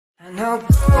No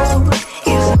gold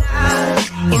is not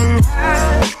in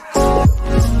her.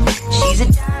 She's a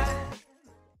diamond.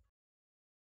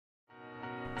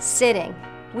 Sitting.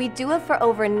 We do it for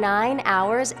over 9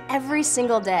 hours every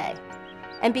single day.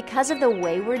 And because of the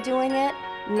way we're doing it,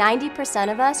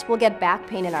 90% of us will get back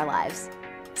pain in our lives.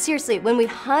 Seriously, when we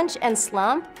hunch and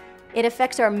slump, it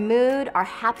affects our mood, our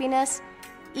happiness,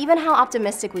 even how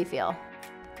optimistic we feel.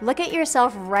 Look at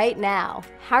yourself right now.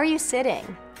 How are you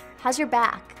sitting? How's your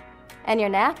back? And your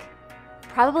neck?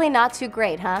 Probably not too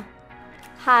great, huh?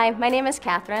 Hi, my name is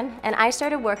Catherine, and I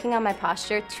started working on my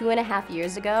posture 2.5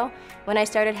 years ago when I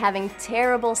started having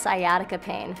terrible sciatica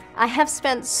pain. I have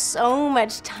spent so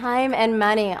much time and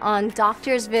money on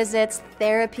doctor's visits,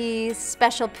 therapies,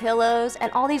 special pillows,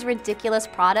 and all these ridiculous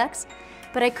products,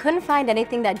 but I couldn't find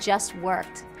anything that just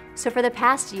worked. So for the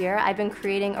past year, I've been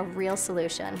creating a real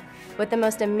solution with the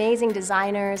most amazing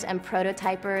designers and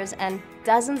prototypers and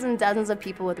dozens of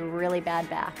people with really bad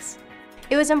backs.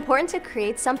 It was important to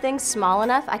create something small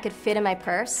enough I could fit in my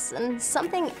purse and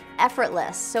something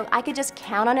effortless so I could just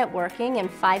count on it working in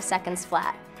 5 seconds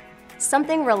flat.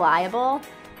 Something reliable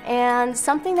and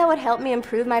something that would help me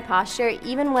improve my posture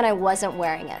even when I wasn't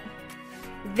wearing it.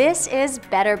 This is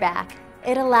Better Back.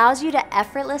 It allows you to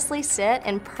effortlessly sit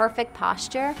in perfect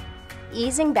posture,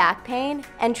 easing back pain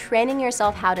and training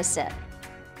yourself how to sit.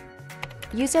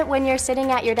 Use it when you're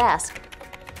sitting at your desk,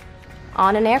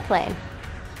 on an airplane,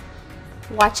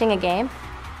 watching a game,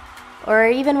 or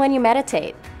even when you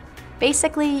meditate.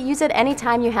 Basically, use it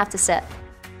anytime you have to sit.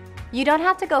 You don't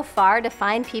have to go far to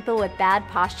find people with bad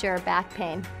posture or back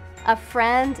pain. A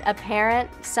friend, a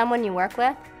parent, someone you work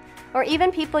with, or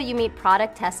even people you meet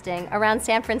product testing around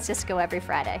San Francisco every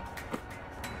Friday.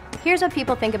 Here's what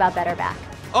people think about Better Back.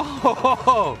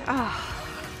 Oh.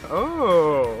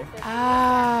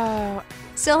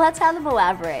 So let's have them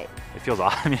elaborate. It feels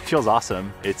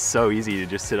awesome. It's so easy to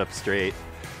just sit up straight.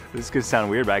 This could sound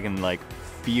weird, but I can like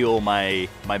feel my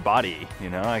body, you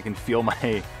know? I can feel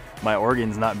my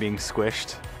organs not being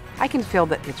squished. I can feel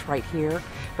that it's right here,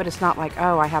 but it's not like,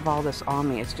 oh, I have all this on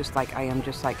me. It's just like I am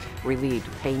just like relieved,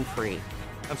 pain-free.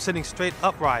 I'm sitting straight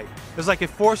upright. It's like it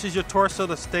forces your torso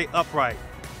to stay upright.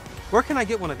 Where can I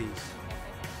get one of these?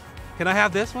 Can I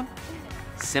have this one?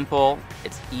 Simple,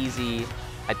 it's easy.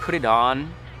 I put it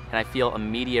on and I feel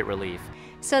immediate relief.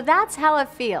 So that's how it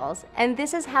feels, and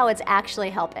this is how it's actually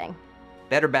helping.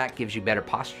 Better Back gives you better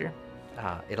posture.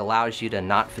 It allows you to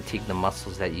not fatigue the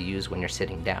muscles that you use when you're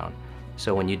sitting down.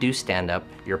 So when you do stand up,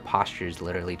 your posture is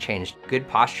literally changed. Good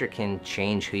posture can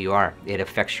change who you are. It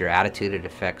affects your attitude, it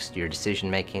affects your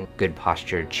decision making. Good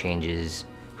posture changes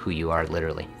who you are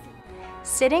literally.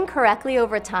 Sitting correctly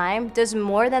over time does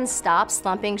more than stop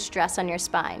slumping stress on your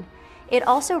spine. It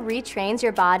also retrains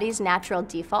your body's natural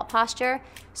default posture,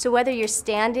 so whether you're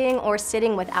standing or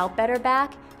sitting without Better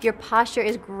Back, your posture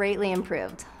is greatly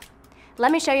improved.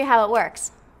 Let me show you how it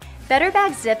works. Better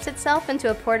Back zips itself into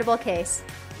a portable case.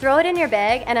 Throw it in your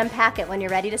bag and unpack it when you're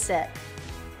ready to sit.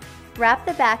 Wrap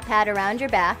the back pad around your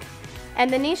back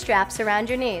and the knee straps around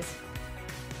your knees.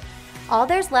 All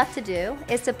there's left to do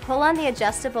is to pull on the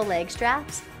adjustable leg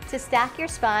straps to stack your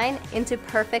spine into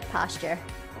perfect posture.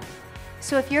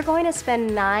 So if you're going to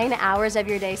spend 9 hours of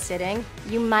your day sitting,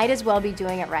 you might as well be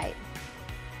doing it right.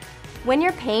 When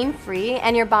you're pain-free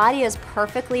and your body is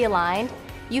perfectly aligned,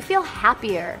 you feel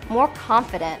happier, more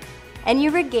confident, and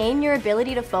you regain your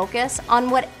ability to focus on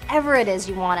whatever it is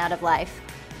you want out of life.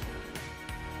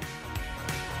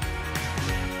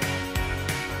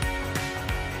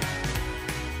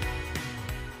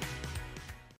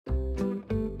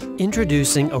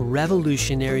 Introducing a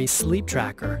revolutionary sleep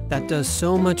tracker that does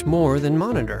so much more than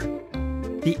monitor.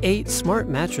 The 8 Smart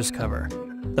Mattress Cover,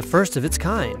 the first of its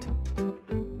kind.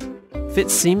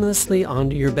 Fits seamlessly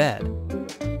onto your bed.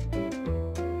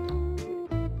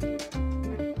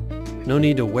 No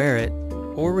need to wear it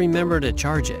or remember to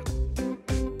charge it.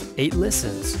 8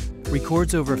 listens,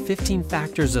 records over 15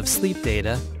 factors of sleep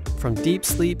data from deep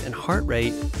sleep and heart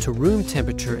rate to room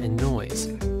temperature and noise,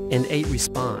 and 8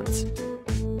 responds.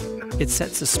 It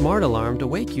sets a smart alarm to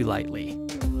wake you lightly.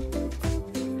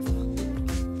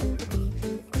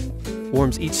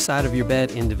 Warms each side of your bed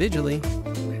individually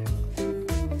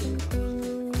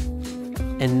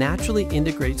and naturally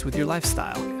integrates with your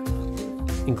lifestyle,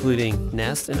 including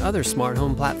Nest and other smart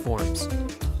home platforms.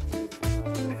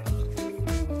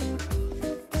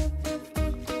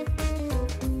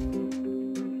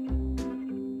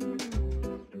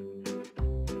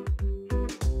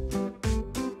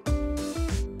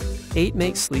 Eight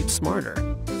makes sleep smarter.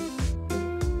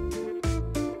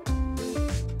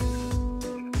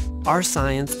 Our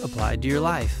science applied to your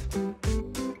life.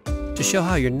 to show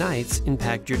how your nights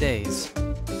impact your days.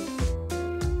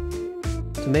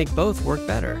 To make both work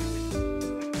better.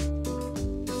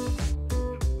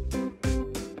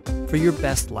 For your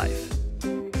best life.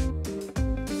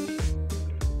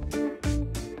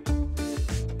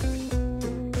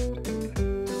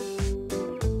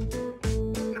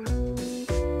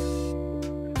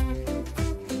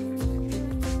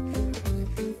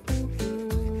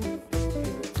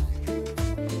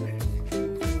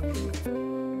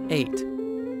 Eight,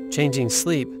 changing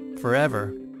sleep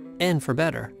forever and for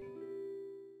better.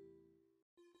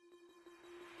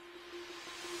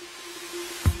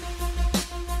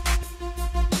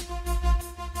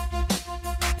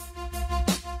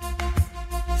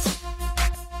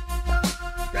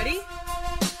 Ready?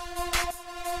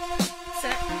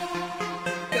 Set.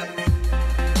 Go.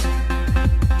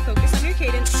 Focus on your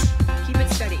cadence. Keep it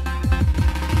steady.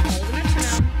 Follow the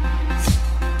metronome.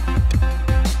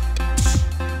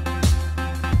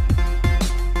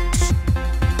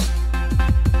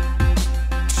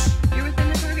 You're within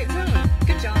the target zone.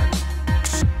 Good job.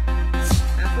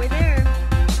 Halfway there.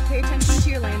 Pay attention to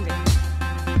your landing.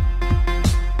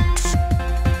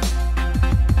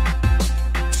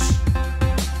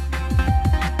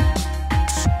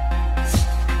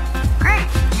 Great!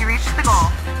 You reached the goal.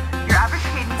 Your average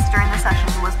cadence during the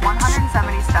session was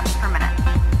 170 steps per minute.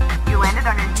 You landed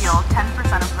on your heel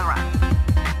 10% of the run.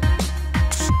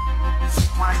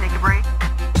 Want to take a break?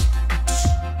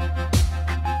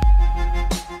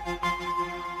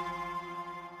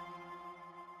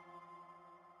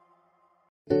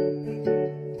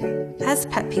 As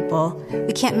pet people,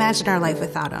 we can't imagine our life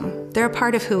without them. They're a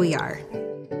part of who we are.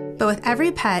 But with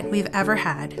every pet we've ever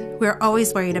had, we're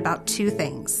always worried about two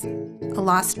things: a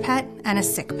lost pet and a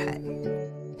sick pet.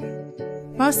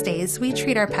 Most days, we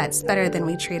treat our pets better than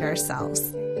we treat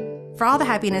ourselves. For all the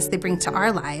happiness they bring to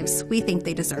our lives, we think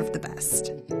they deserve the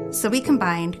best. So we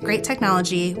combined great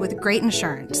technology with great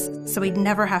insurance, so we'd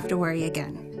never have to worry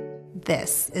again.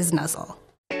 This is Nuzzle.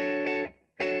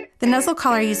 The Nuzzle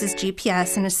collar uses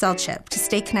GPS and a cell chip to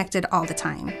stay connected all the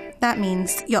time. That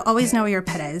means you'll always know where your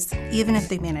pet is, even if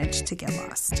they manage to get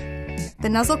lost. The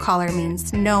Nuzzle collar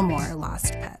means no more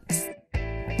lost pets.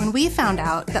 When we found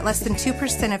out that less than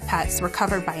 2% of pets were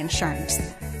covered by insurance,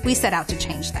 we set out to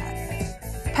change that.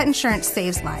 Pet insurance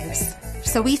saves lives,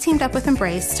 so we teamed up with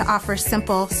Embrace to offer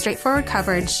simple, straightforward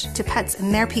coverage to pets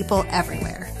and their people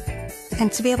everywhere.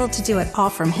 And to be able to do it all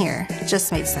from here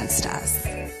just made sense to us.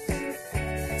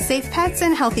 Safe pets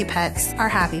and healthy pets are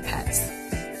happy pets.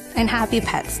 And happy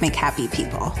pets make happy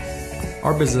people.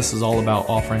 Our business is all about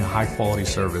offering a high-quality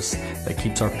service that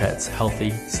keeps our pets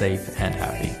healthy, safe, and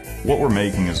happy. What we're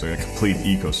making is a complete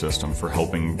ecosystem for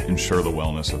helping ensure the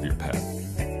wellness of your pet.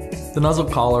 The Nuzzle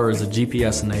collar is a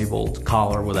GPS-enabled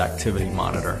collar with activity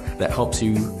monitor that helps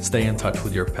you stay in touch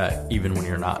with your pet even when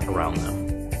you're not around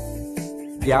them.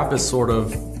 The app is sort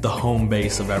of the home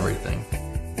base of everything.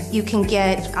 You can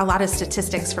get a lot of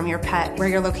statistics from your pet, where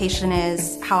your location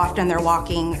is, how often they're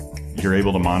walking. You're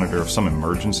able to monitor if some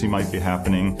emergency might be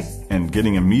happening, and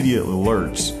getting immediate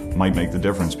alerts might make the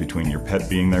difference between your pet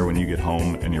being there when you get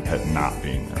home and your pet not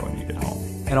being there when you get home.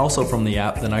 And also from the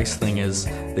app, the nice thing is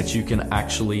that you can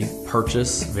actually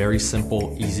purchase very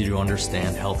simple, easy to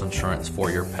understand health insurance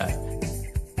for your pet.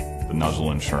 The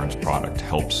Nuzzle insurance product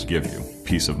helps give you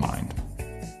peace of mind.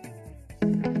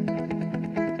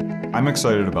 I'm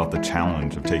excited about the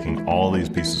challenge of taking all these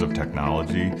pieces of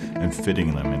technology and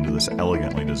fitting them into this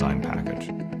elegantly designed package,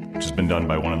 which has been done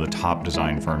by one of the top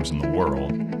design firms in the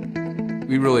world.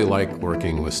 We really like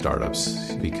working with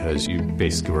startups because you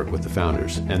basically work with the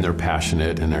founders, and they're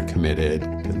passionate and they're committed,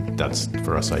 and that's,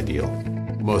 for us, ideal.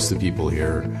 Most of the people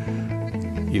here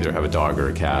either have a dog or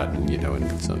a cat,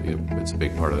 and so, it's a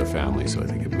big part of their family, so I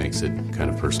think it makes it kind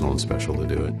of personal and special to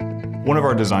do it. One of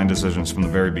our design decisions from the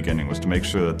very beginning was to make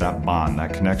sure that that bond,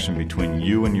 that connection between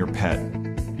you and your pet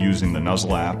using the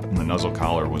Nuzzle app and the Nuzzle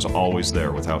collar was always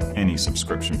there without any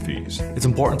subscription fees. It's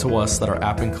important to us that our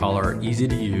app and collar are easy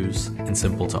to use and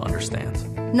simple to understand.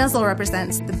 Nuzzle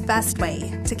represents the best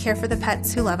way to care for the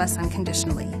pets who love us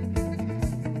unconditionally.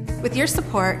 With your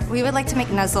support, we would like to make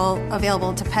Nuzzle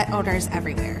available to pet owners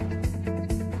everywhere.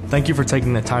 Thank you for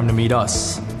taking the time to meet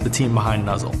us, the team behind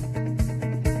Nuzzle.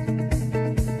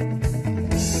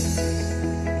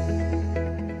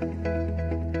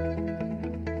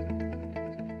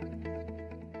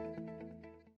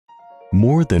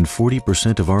 More than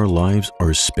 40% of our lives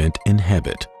are spent in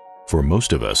habit. For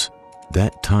most of us,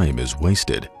 that time is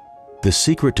wasted. The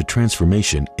secret to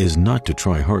transformation is not to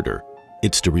try harder.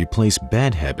 It's to replace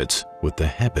bad habits with the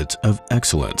habits of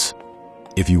excellence.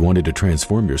 If you wanted to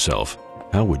transform yourself,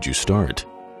 how would you start?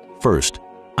 First,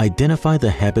 Identify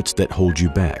the habits that hold you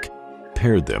back.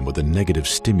 Pair them with a negative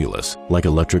stimulus, like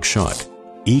electric shock.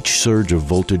 Each surge of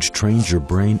voltage trains your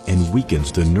brain and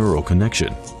weakens the neural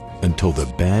connection until the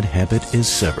bad habit is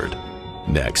severed.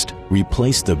 Next,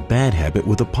 replace the bad habit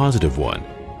with a positive one.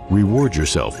 Reward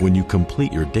yourself when you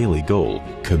complete your daily goal.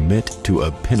 Commit to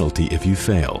a penalty if you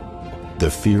fail. The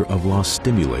fear of loss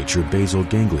stimulates your basal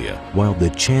ganglia, while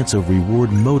the chance of reward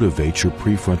motivates your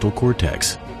prefrontal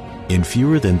cortex. In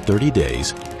fewer than 30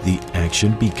 days, the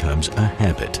action becomes a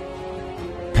habit.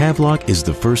 Pavlok is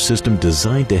the first system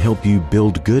designed to help you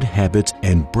build good habits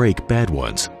and break bad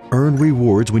ones. Earn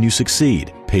rewards when you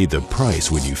succeed, pay the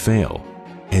price when you fail,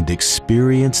 and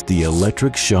experience the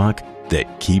electric shock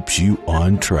that keeps you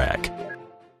on track.